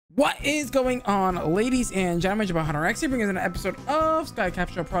What is going on, ladies and gentlemen? About HunterX here, bringing us an episode of Sky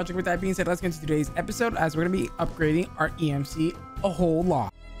Capsule Project. With that being said, let's get into today's episode, as we're going to be upgrading our EMC a whole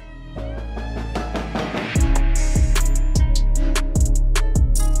lot.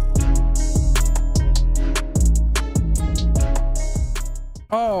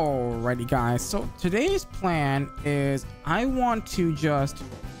 Alrighty guys, so today's plan is I want to just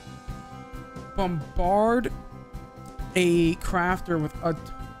bombard a crafter with a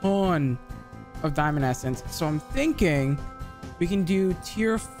ton of diamond essence. So I'm thinking we can do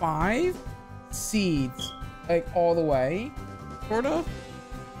tier 5 seeds, like all the way, sort of.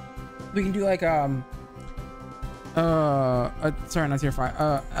 We can do like sorry, not tier 5,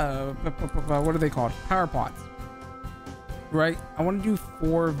 what are they called? Power pots, right? I want to do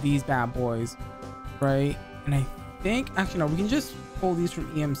 4 of these bad boys, right? And I think actually no, we can just pull these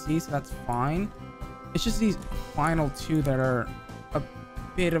from EMC, so that's fine. It's just these final 2 that are a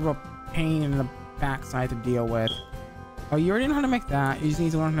bit of a pain in the backside to deal with. Oh, you already know how to make that. You just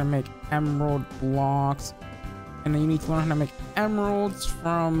need to learn how to make emerald blocks, and then you need to learn how to make emeralds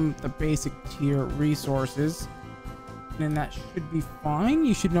from the basic tier resources, and then that should be fine.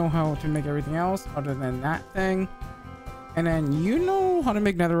 You should know how to make everything else other than that thing, and then you know how to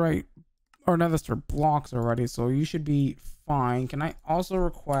make netherite or nether blocks already, so you should be fine. Can I also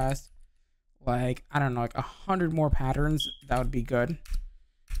request, like, I don't know, like 100 more patterns? That would be good.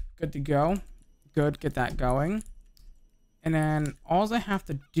 Good to go. Good, get that going. And then all I have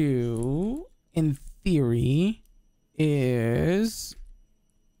to do in theory is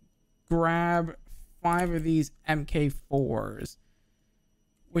grab 5 of these MK4s,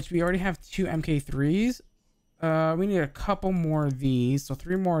 which we already have 2 MK3s. We need a couple more of these, so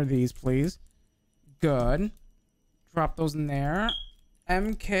 3 more of these, please. Good. Drop those in there.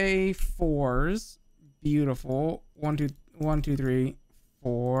 MK4s, beautiful. 1 2 3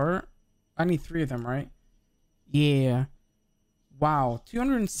 4. I need 3 of them, right? Yeah. Wow,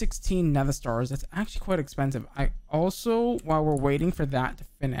 216 nether stars. That's actually quite expensive. I also, while we're waiting for that to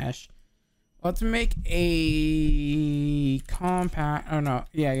finish, let's make a compact, oh no,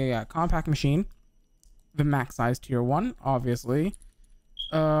 yeah, compact machine, the max size tier 1, obviously.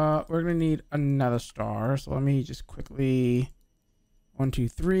 We're gonna need another star, so let me just quickly 1 2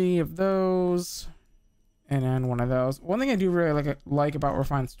 3 of those, and then 1 of those. One thing I do really like about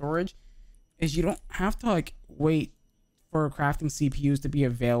refined storage is you don't have to like wait for crafting CPUs to be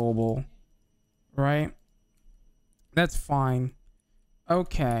available, right? That's fine.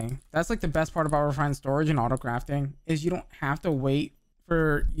 Okay, that's like the best part about refined storage and auto crafting, is you don't have to wait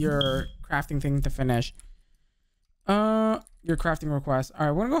for your crafting thing to finish. Your crafting request. All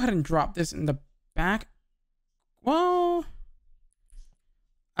right, we're gonna go ahead and drop this in the back. Well,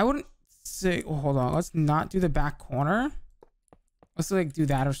 I wouldn't say, well, hold on, let's not do the back corner. Let's like do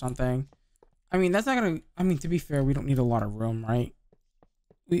that or something. I mean, that's not gonna, I mean, to be fair, we don't need a lot of room, right?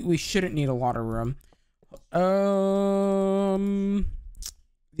 We shouldn't need a lot of room.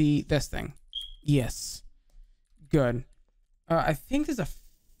 This thing, yes, good. I think there's a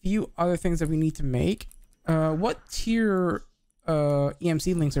few other things that we need to make. What tier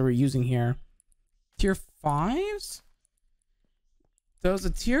EMC links are we using here? Tier 5s? Does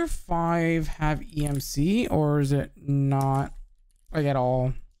a tier 5 have EMC, or is it not like at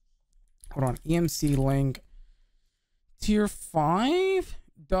all? Hold on, EMC link. Tier 5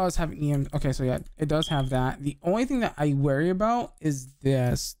 does have EMC. Okay, so yeah, it does have that. The only thing that I worry about is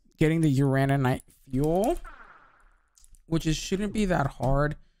this, getting the uraninite fuel, which shouldn't be that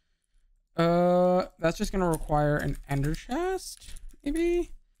hard. That's just gonna require an ender chest, maybe.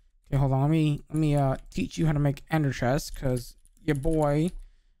 Okay, hold on, let me teach you how to make ender chests, because your boy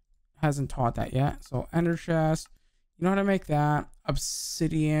hasn't taught that yet. So ender chest, you know how to make that.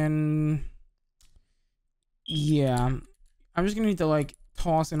 Obsidian, yeah, I'm just gonna need to like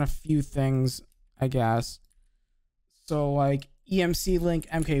toss in a few things, I guess. So like EMC link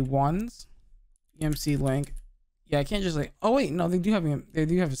MK1s, EMC link, yeah, I can't just like, oh wait, no, they do have how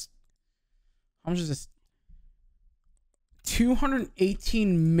much is this?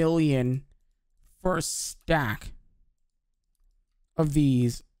 218 million for a stack of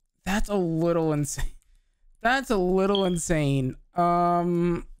these. That's a little insane. That's a little insane.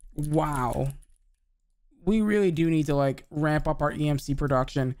 Wow. We really do need to like ramp up our EMC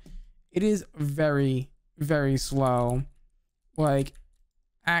production. It is very, very slow. Like,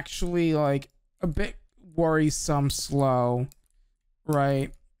 actually, like a bit worrisome slow,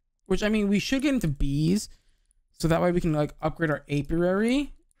 right? Which, I mean, we should get into bees, so that way we can like upgrade our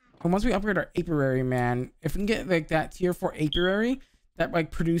apiary. And once we upgrade our apiary, man, if we can get like that tier 4 apiary that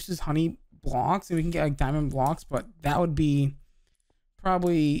like produces honey blocks, and we can get like diamond blocks, but that would be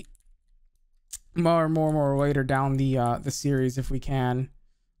probably more later down the series if we can,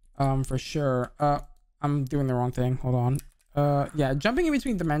 for sure. I'm doing the wrong thing. Hold on. Yeah, jumping in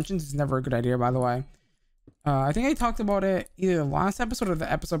between dimensions is never a good idea, by the way. I think I talked about it either the last episode or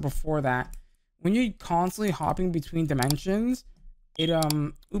the episode before that. When you're constantly hopping between dimensions, it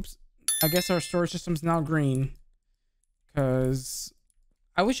oops, I guess our storage system's now green, because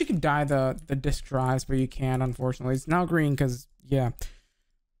I wish you could dye the disk drives, but you can't, unfortunately. It's now green because, yeah.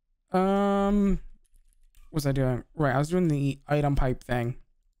 What was I doing? Right, I was doing the item pipe thing.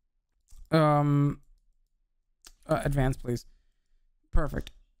 Advance, please.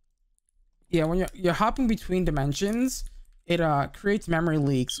 Perfect. Yeah, when you're hopping between dimensions, it creates memory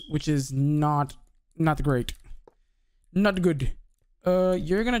leaks, which is not great. Not good.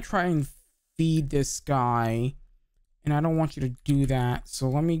 You're gonna try and feed this guy, and I don't want you to do that. So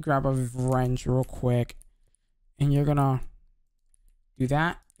let me grab a wrench real quick, and you're gonna do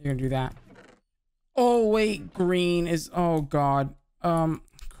that. You're gonna do that. Oh wait, green is, oh god.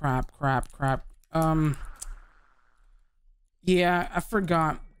 Crap. Yeah, I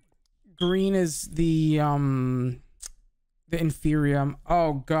forgot. Green is the inferium.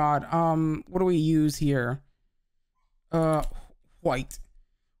 Oh god. What do we use here? White.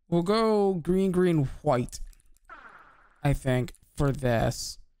 We'll go green, white, I think, for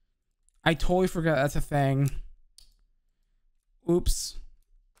this. I totally forgot that's a thing. Oops.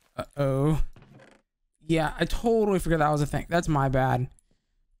 Uh-oh. Yeah, I totally forgot that was a thing. That's my bad.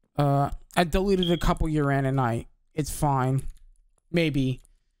 I deleted a couple year in, and it's fine. Maybe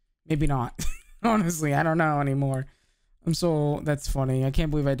not. Honestly, I don't know anymore. That's funny. I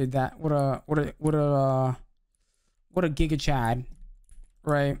can't believe I did that. What a Giga Chad,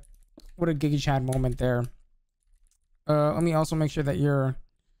 right? What a Giga Chad moment there. Let me also make sure that you're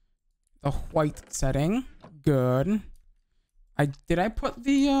the white setting. Good. Did I put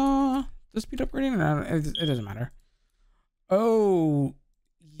the speed upgrade in? It doesn't matter. Oh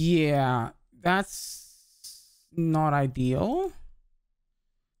yeah, that's not ideal.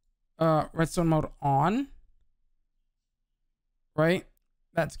 Redstone mode on, right?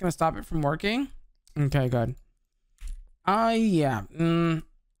 That's gonna stop it from working. Okay, good. Yeah. Do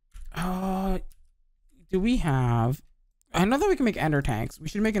we have, I know that we can make ender tanks. We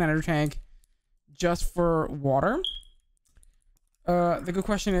should make an ender tank just for water. The good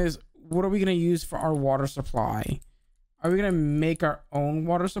question is, what are we gonna use for our water supply? Are we gonna make our own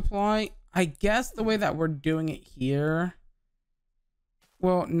water supply? I guess the way that we're doing it here,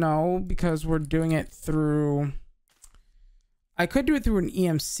 well, no, because we're doing it through, I could do it through an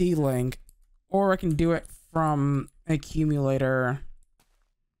EMC link, or I can do it from an accumulator.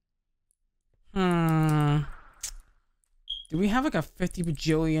 Do we have like a 50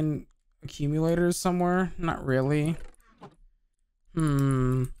 bajillion accumulators somewhere? Not really.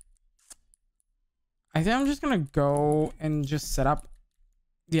 I think I'm just gonna go and just set up,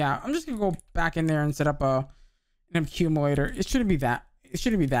 yeah, I'm just gonna go back in there and set up an accumulator. It shouldn't be that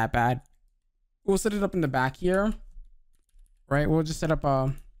bad. We'll set it up in the back here, right? We'll just set up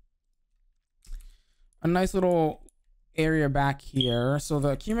a nice little area back here. So the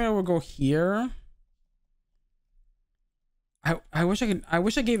accumulator will go here. I wish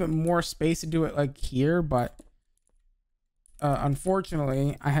I gave it more space to do it like here, but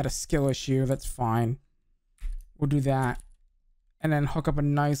unfortunately I had a skill issue. That's fine. We'll do that and then hook up a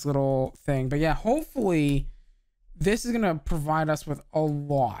nice little thing. But yeah, hopefully this is gonna provide us with a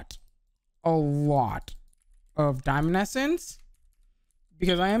lot of diamond essence,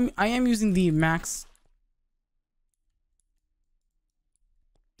 because I am using the max.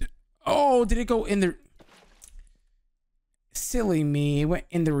 Oh, did it go in the, silly me, it went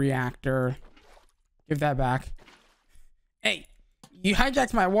in the reactor. Give that back. Hey, you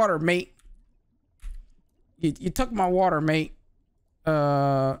hijacked my water, mate. You took my water, mate.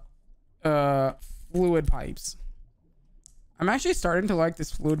 Fluid pipes. I'm actually starting to like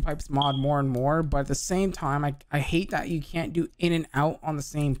this fluid pipes mod more and more, but at the same time, I hate that you can't do in and out on the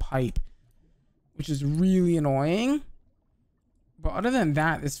same pipe, which is really annoying. But other than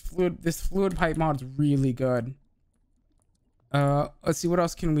that, this fluid pipe mod is really good. Let's see, what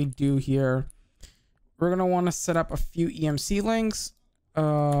else can we do here? We're gonna want to set up a few EMC links.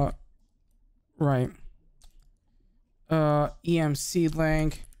 Right. EMC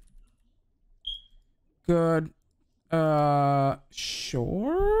link. Good.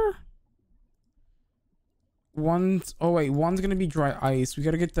 Sure. One's gonna be dry ice. We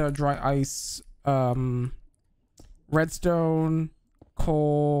gotta get the dry ice. Redstone,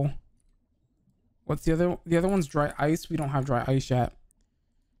 coal. What's the other? The other one's dry ice. We don't have dry ice yet.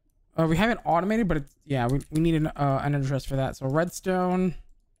 We haven't automated, but it's, yeah, we need an ender chest for that. So redstone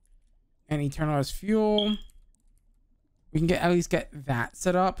and eternal as fuel. We can at least get that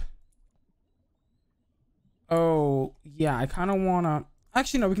set up. Oh yeah, I kind of want to,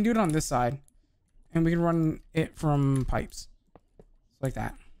 actually no, we can do it on this side and we can run it from pipes like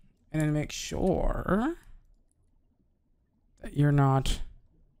that, and then make sure that you're not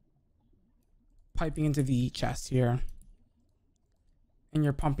piping into the chest here and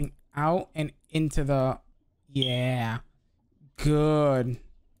you're pumping out and into the, yeah, good.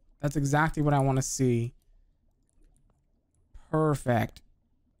 That's exactly what I want to see. Perfect.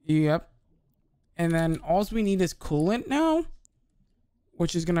 Yep. And then all we need is coolant now,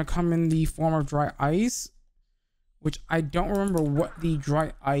 which is going to come in the form of dry ice, which I don't remember what the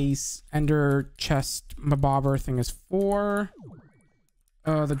dry ice ender chest mobobber thing is for.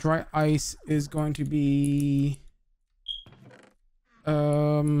 The dry ice is going to be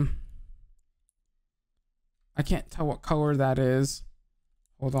I can't tell what color that is.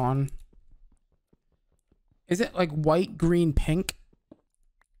 Hold on. Is it like white, green, pink?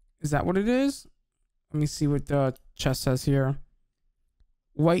 Is that what it is? Let me see what the chest says here.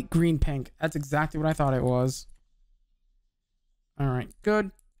 White, green, pink. That's exactly what I thought it was. All right,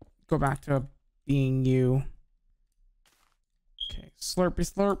 good. Go back to being you. Okay, slurpy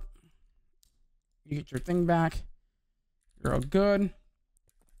slurp. You get your thing back. You're all good.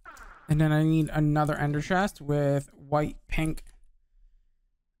 And then I need another ender chest with white, pink.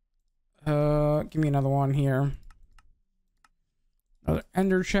 Give me another one here. Another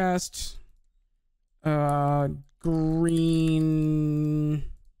ender chest. Green.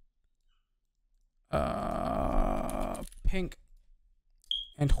 Pink.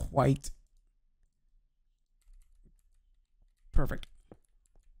 And white. Perfect.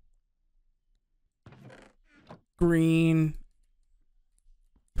 Green.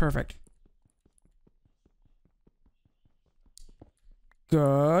 Perfect.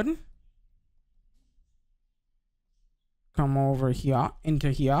 Good. Come over here,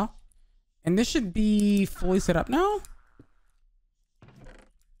 into here. And this should be fully set up now.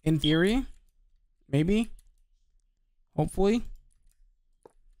 In theory. Maybe. Hopefully.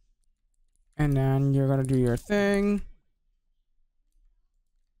 And then you're going to do your thing.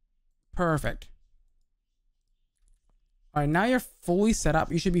 Perfect. All right, now you're fully set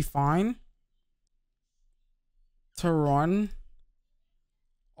up. You should be fine to run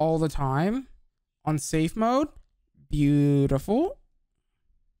all the time on safe mode. Beautiful.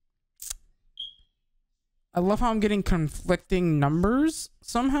 I love how I'm getting conflicting numbers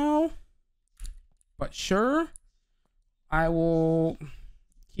somehow, but sure, I will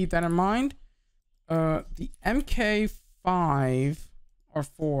keep that in mind. The MK5 or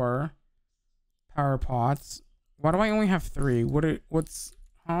 4 power pots. Why do I only have 3?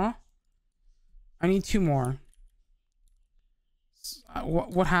 Huh? I need 2 more.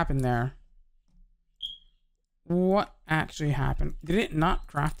 What happened there? What actually happened? Did it not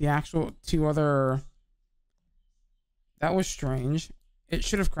craft the actual 2 other? That was strange. It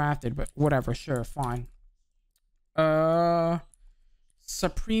should have crafted, but whatever. Sure, fine.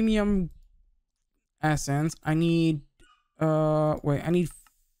 Supremium essence. I need wait, I need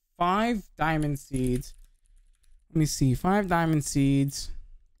 5 diamond seeds. Let me see. 5 diamond seeds.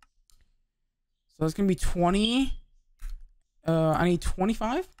 So it's gonna be 20. I need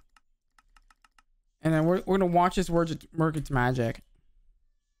 25. And then we're gonna watch this work its magic.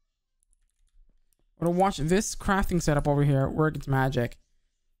 We're gonna watch this crafting setup over here work its magic.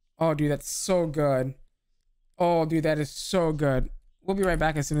 Oh, dude, that's so good. Oh, dude, that is so good. We'll be right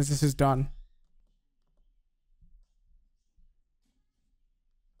back as soon as this is done.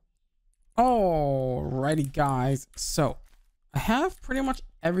 Alrighty, guys. So I have pretty much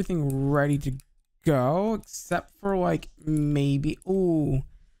everything ready to go, except for like maybe. Ooh.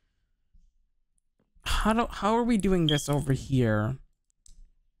 How are we doing this over here?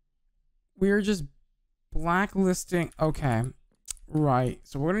 We're just blacklisting. Okay. Right.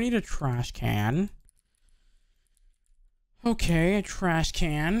 So we're gonna need a trash can. Okay, a trash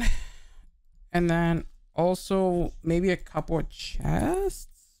can. And then also maybe a couple of chests,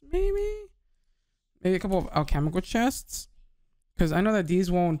 maybe a couple of alchemical chests, because I know that these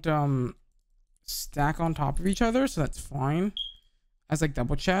won't stack on top of each other, so that's fine as like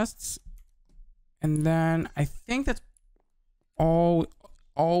double chests. And then I think that's all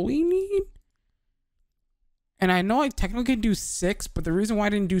we need. And I know I technically can do 6, but the reason why I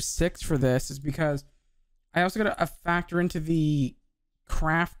didn't do 6 for this is because I also got to factor into the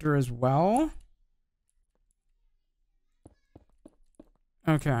crafter as well.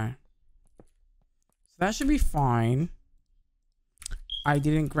 Okay. So that should be fine. I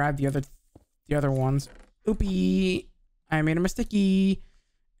didn't grab the other ones. Oopie. I made a mistake.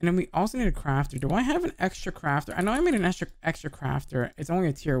 And then we also need a crafter. Do I have an extra crafter? I know I made an extra crafter. It's only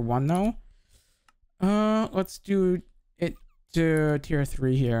a tier 1 though. Let's do it to tier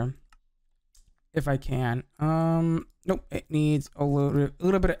 3 here. If I can. Nope. It needs a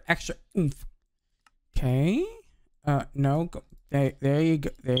little bit of extra oomph. Okay. No. Go. There you go.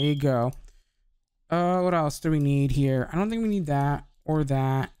 There you go. What else do we need here? I don't think we need that or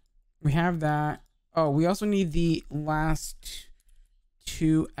that. We have that. Oh, we also need the last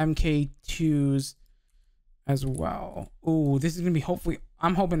 2 MK2s as well. Oh, this is gonna be hopefully.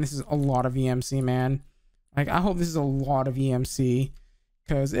 I'm hoping this is a lot of EMC, man. Like, I hope this is a lot of EMC,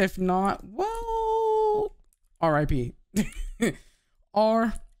 because if not, well, RIP.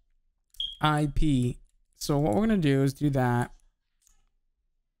 RIP. So what we're gonna do is do that.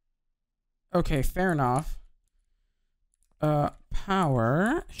 Okay, fair enough.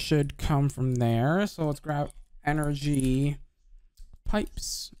 Power should come from there. So let's grab energy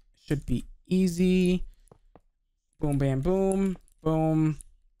pipes. Should be easy. Boom, bam, boom, boom.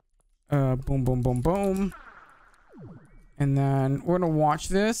 Boom, boom, boom, boom. And then we're gonna watch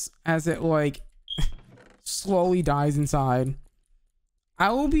this as it like slowly dies inside.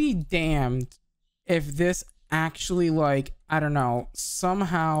 I will be damned if this actually, like, I don't know,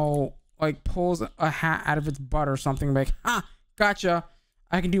 somehow like pulls a hat out of its butt or something, like, ha, gotcha,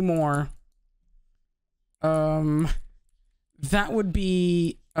 I can do more. That would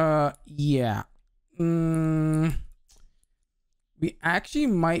be yeah. We actually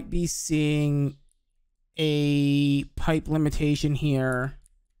might be seeing a pipe limitation here.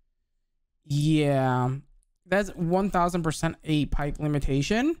 Yeah, that's 1000% a pipe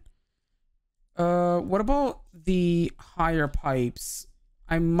limitation. What about the higher pipes?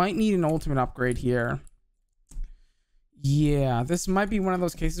 I might need an ultimate upgrade here. Yeah, this might be one of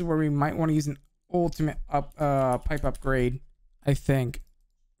those cases where we might want to use an ultimate pipe upgrade, I think,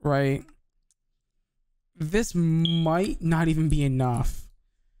 right? This might not even be enough.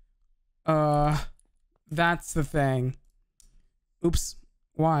 That's the thing. Oops.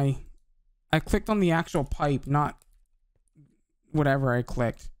 Why? I clicked on the actual pipe, not whatever I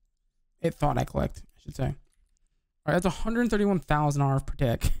clicked. It thought I clicked, I should say. All right, that's 131,000 RF per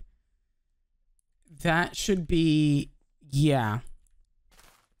tick. That should be, yeah.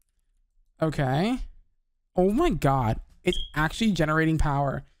 Okay. Oh my god. It's actually generating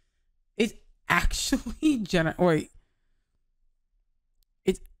power. It's actually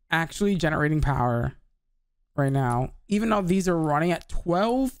It's actually generating power right now. Even though these are running at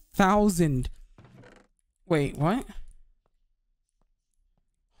 12,000. Wait, what?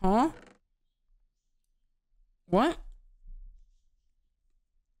 Huh? What?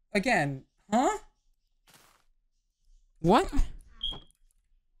 Again, huh? What?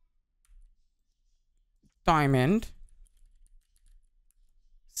 Diamond.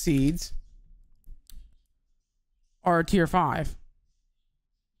 Seeds. Are tier 5.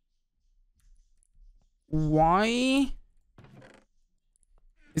 Why?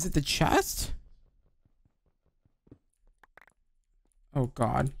 Is it the chest? Oh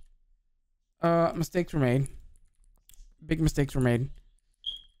god. Mistakes were made. Big mistakes were made.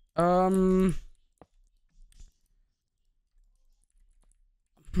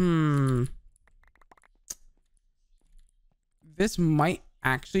 This might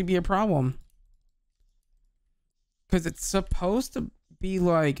actually be a problem. Because it's supposed to be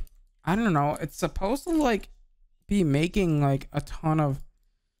like, I don't know, it's supposed to like be making like a ton of,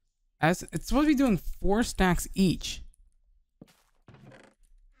 as it's supposed to be doing 4 stacks each.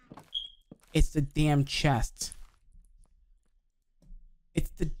 It's the damn chest. It's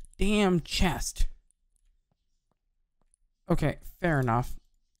the damn chest. Okay, fair enough.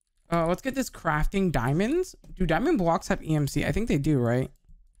 Let's get this crafting diamonds. Do diamond blocks have EMC? I think they do, right?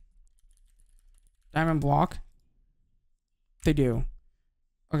 Diamond block. They do.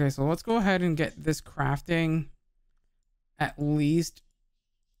 Okay, so let's go ahead and get this crafting at least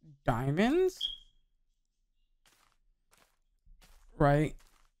diamonds. Right.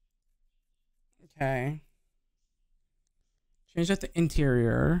 Okay. Change that to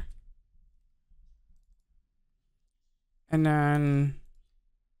interior. And then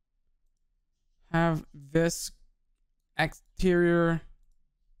have this exterior.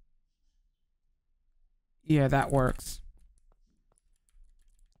 Yeah, that works.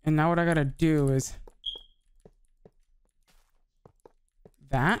 And now what I gotta do is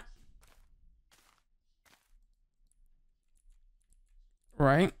that.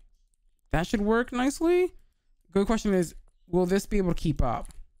 Right? That should work nicely. Good question is, will this be able to keep up?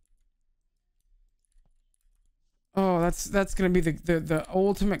 Oh, that's gonna be the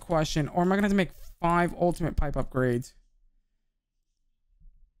ultimate question. Or am I gonna have to make 5 ultimate pipe upgrades?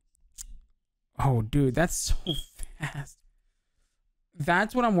 Oh, dude, that's so fast.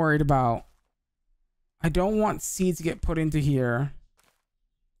 That's what I'm worried about. I don't want seeds to get put into here.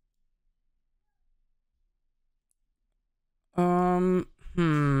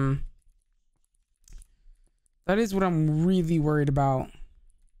 That is what I'm really worried about.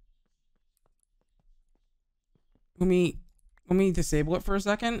 Let me disable it for a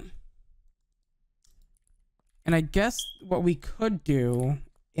second. And I guess what we could do,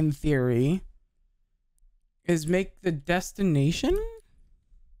 in theory, is make the destination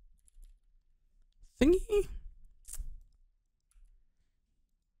thingy.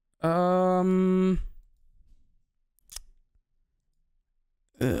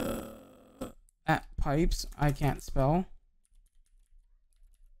 At pipes, I can't spell.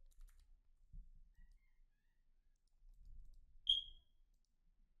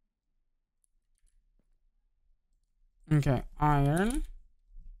 Okay, iron.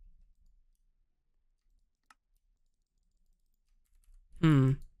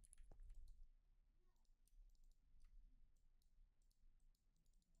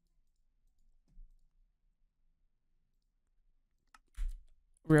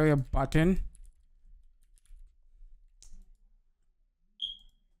 Really, a button?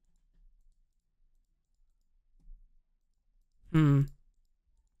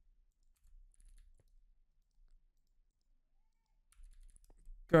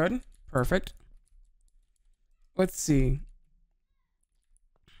 Good. Perfect. Let's see.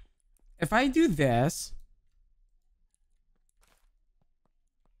 If I do this,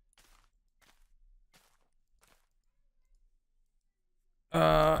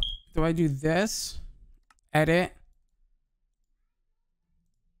 do I do this? Edit.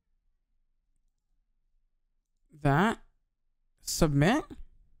 That. Submit.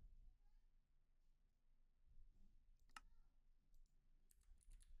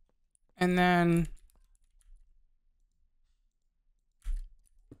 And then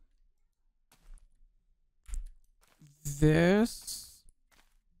this.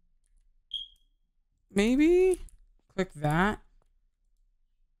 Maybe click that.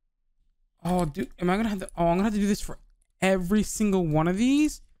 Oh, dude, am I gonna have to? Oh, I'm gonna have to do this for every single one of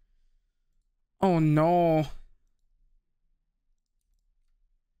these. Oh no.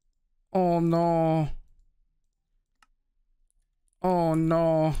 Oh no. Oh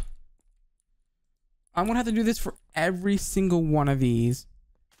no. I'm gonna have to do this for every single one of these.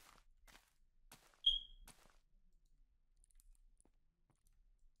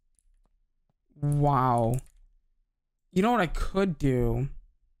 Wow. You know what I could do?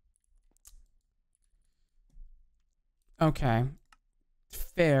 Okay.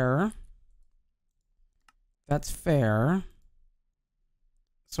 Fair. That's fair.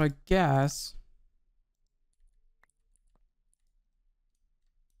 So I guess...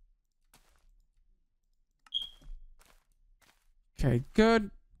 Okay,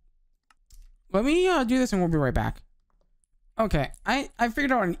 good. Let me do this and we'll be right back. Okay, I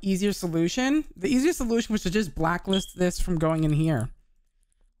figured out an easier solution. The easiest solution was to just blacklist this from going in here.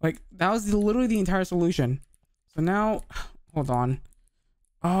 Like, that was literally the entire solution. So now, hold on.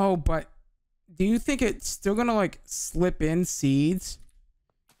 Oh, but do you think it's still gonna like slip in seeds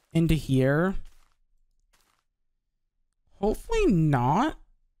into here? Hopefully not.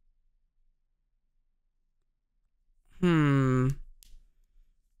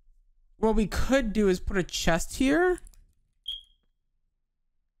 What we could do is put a chest here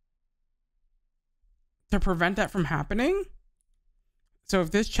to prevent that from happening. So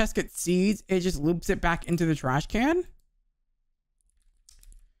if this chest gets seeds, it just loops it back into the trash can.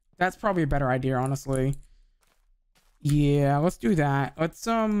 That's probably a better idea, honestly. Yeah, let's do that. Let's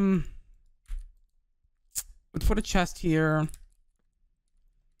put a chest here.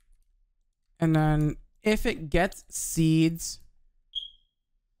 And then if it gets seeds,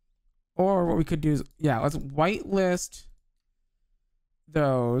 or what we could do is, yeah, let's whitelist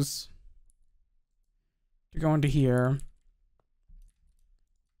those to go into here.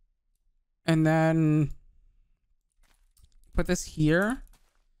 And then put this here.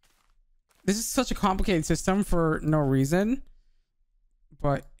 This is such a complicated system for no reason,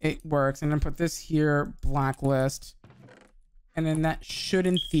 but it works. And then put this here, blacklist. And then that should,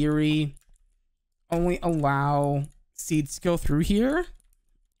 in theory, only allow seeds to go through here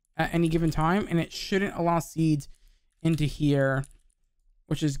at any given time. And it shouldn't allow seeds into here,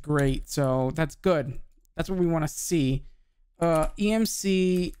 which is great. So that's good. That's what we want to see.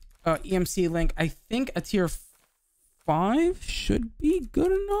 EMC link. I think a tier 5 should be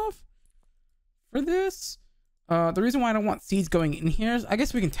good enough for this. The reason why I don't want seeds going in here is, I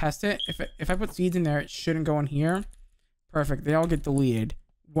guess we can test it. If I put seeds in there, it shouldn't go in here. Perfect. They all get deleted.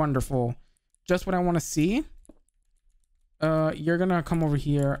 Wonderful. Just what I want to see. You're gonna come over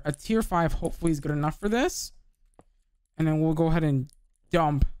here. A tier 5 hopefully is good enough for this. And then we'll go ahead and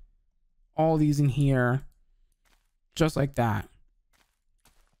dump all these in here. Just like that.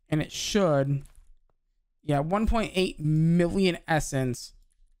 And it should... Yeah, 1.8 million essence.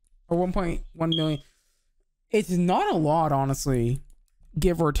 Or 1.1 million. It's not a lot, honestly.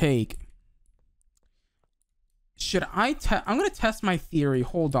 Give or take. Should I I'm going to test my theory.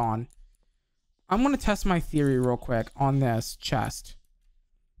 Hold on. I'm going to test my theory real quick on this chest.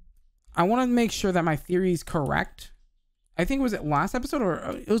 I want to make sure that my theory is correct. I think, was it last episode or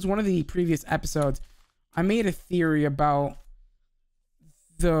it was one of the previous episodes? I made a theory about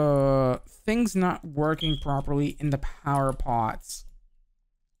the things not working properly in the power pots,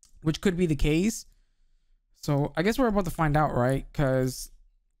 which could be the case. So I guess we're about to find out, right? Because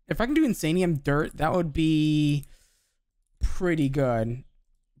if I can do Insanium dirt, that would be pretty good.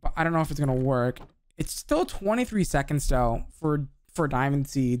 But I don't know if it's gonna work. It's still 23 seconds though for diamond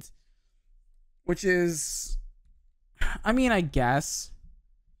seeds, which is, I mean, I guess.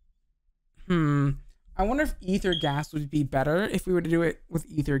 I wonder if ether gas would be better if we were to do it with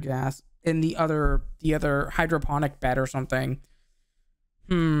ether gas in the other hydroponic bed or something.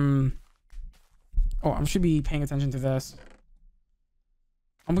 Oh, I should be paying attention to this.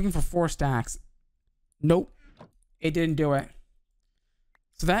 I'm looking for 4 stacks. Nope. It didn't do it.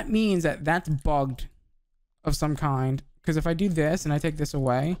 So that means that that's bugged of some kind. Because if I do this and I take this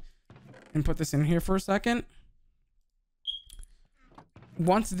away and put this in here for a second,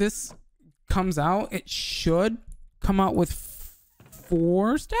 once this comes out, it should come out with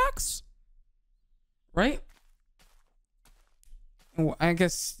 4 stacks, right? Well, I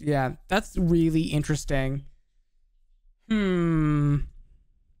guess, yeah, that's really interesting. Are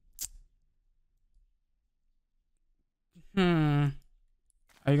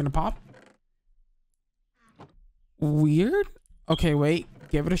you gonna pop? Weird. Okay, wait,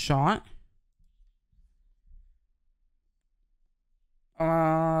 give it a shot.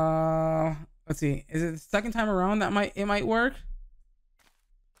 Let's see. Is it the second time around that it might work?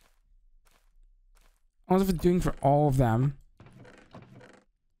 I wonder if it's doing for all of them.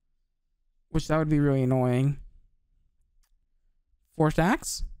 Which that would be really annoying. 4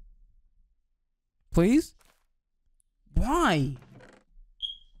 stacks? Please? Why?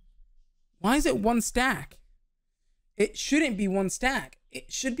 Why is it 1 stack? It shouldn't be 1 stack.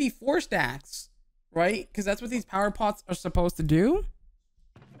 It should be 4 stacks, right? Because that's what these power pots are supposed to do.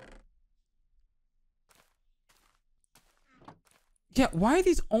 Yeah, why are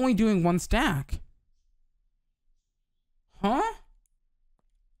these only doing 1 stack? Huh?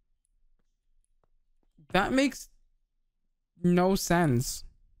 That makes no sense.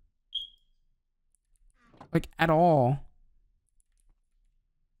 Like, at all.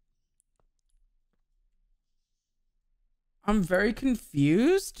 I'm very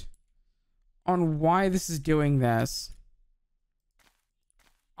confused on why this is doing this.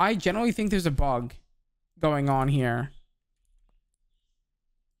 I generally think there's a bug going on here.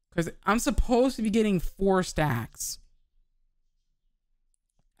 Because I'm supposed to be getting 4 stacks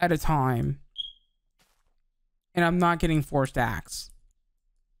at a time. And I'm not getting 4 stacks.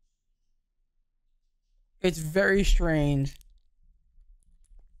 It's very strange.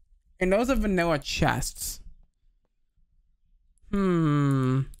 And those are vanilla chests.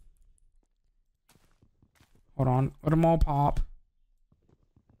 Hold on. Let them all pop.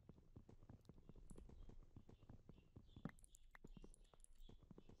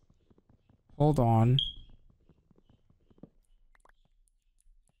 Hold on.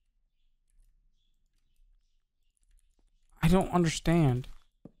 I don't understand.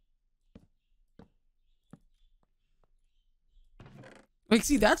 Like,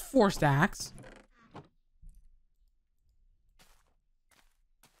 see, that's 4 stacks.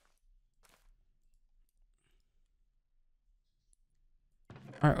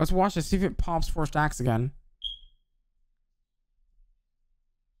 All right, let's watch this. See if it pops 4 stacks again.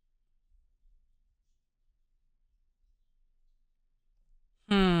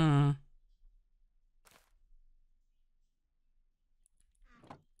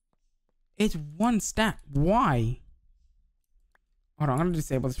 It's 1 stack. Why? Hold on, I'm gonna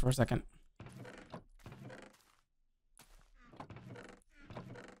disable this for a second.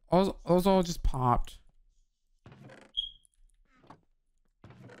 Those all just popped.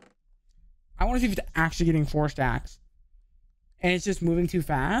 I want to see if it's actually getting 4 stacks. And it's just moving too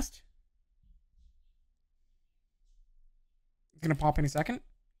fast. It's gonna pop any second.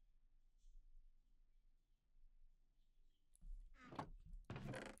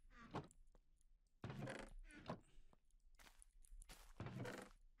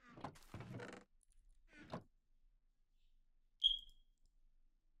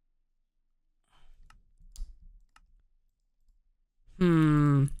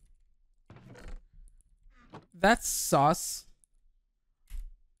 That's sus.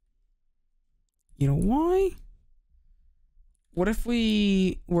 You know why? What if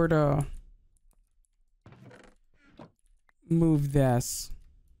we were to move this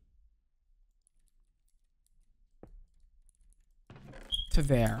to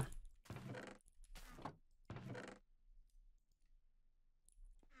there?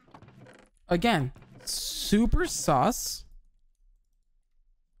 Again, super sus,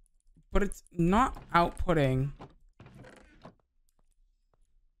 but it's not outputting.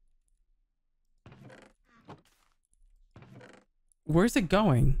 Where's it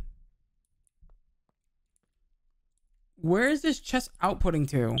going? Where is this chest outputting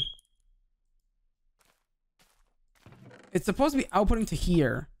to? It's supposed to be outputting to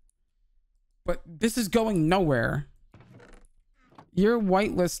here, but this is going nowhere. You're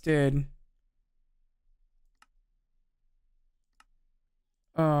whitelisted.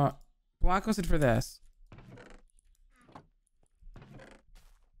 Blacklisted for this.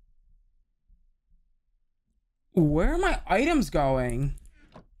 Where are my items going?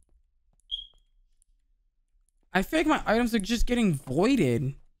 I feel like my items are just getting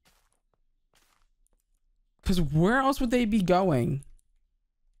voided. Because where else would they be going?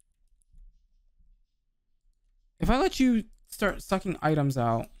 If I let you start sucking items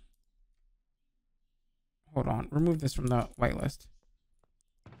out. Hold on. Remove this from the whitelist.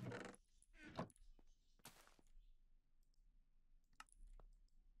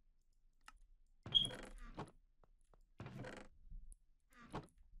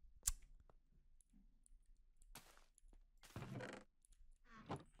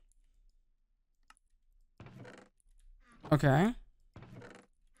 Okay.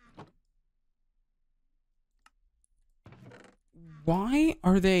 Why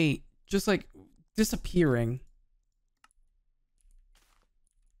are they just like disappearing?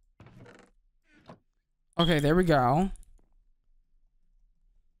 Okay, there we go. All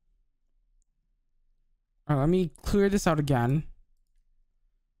right, let me clear this out again.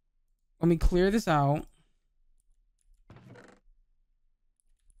 Let me clear this out.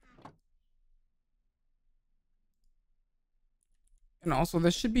 And also,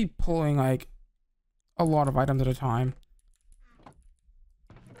 this should be pulling like a lot of items at a time.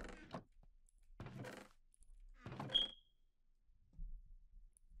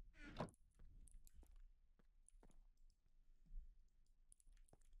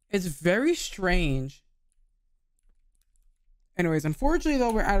 It's very strange. Anyways, unfortunately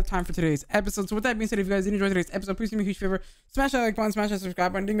though, we're out of time for today's episode. So with that being said, if you guys did enjoy today's episode, please do me a huge favor. Smash that like button, smash that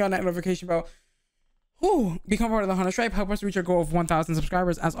subscribe button, ding dong that notification bell. Whew, become part of the HunterX tribe. Help us reach our goal of 1,000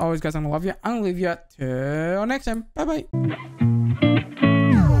 subscribers. As always, guys, I'm gonna love you. I'm gonna leave you till next time. Bye bye.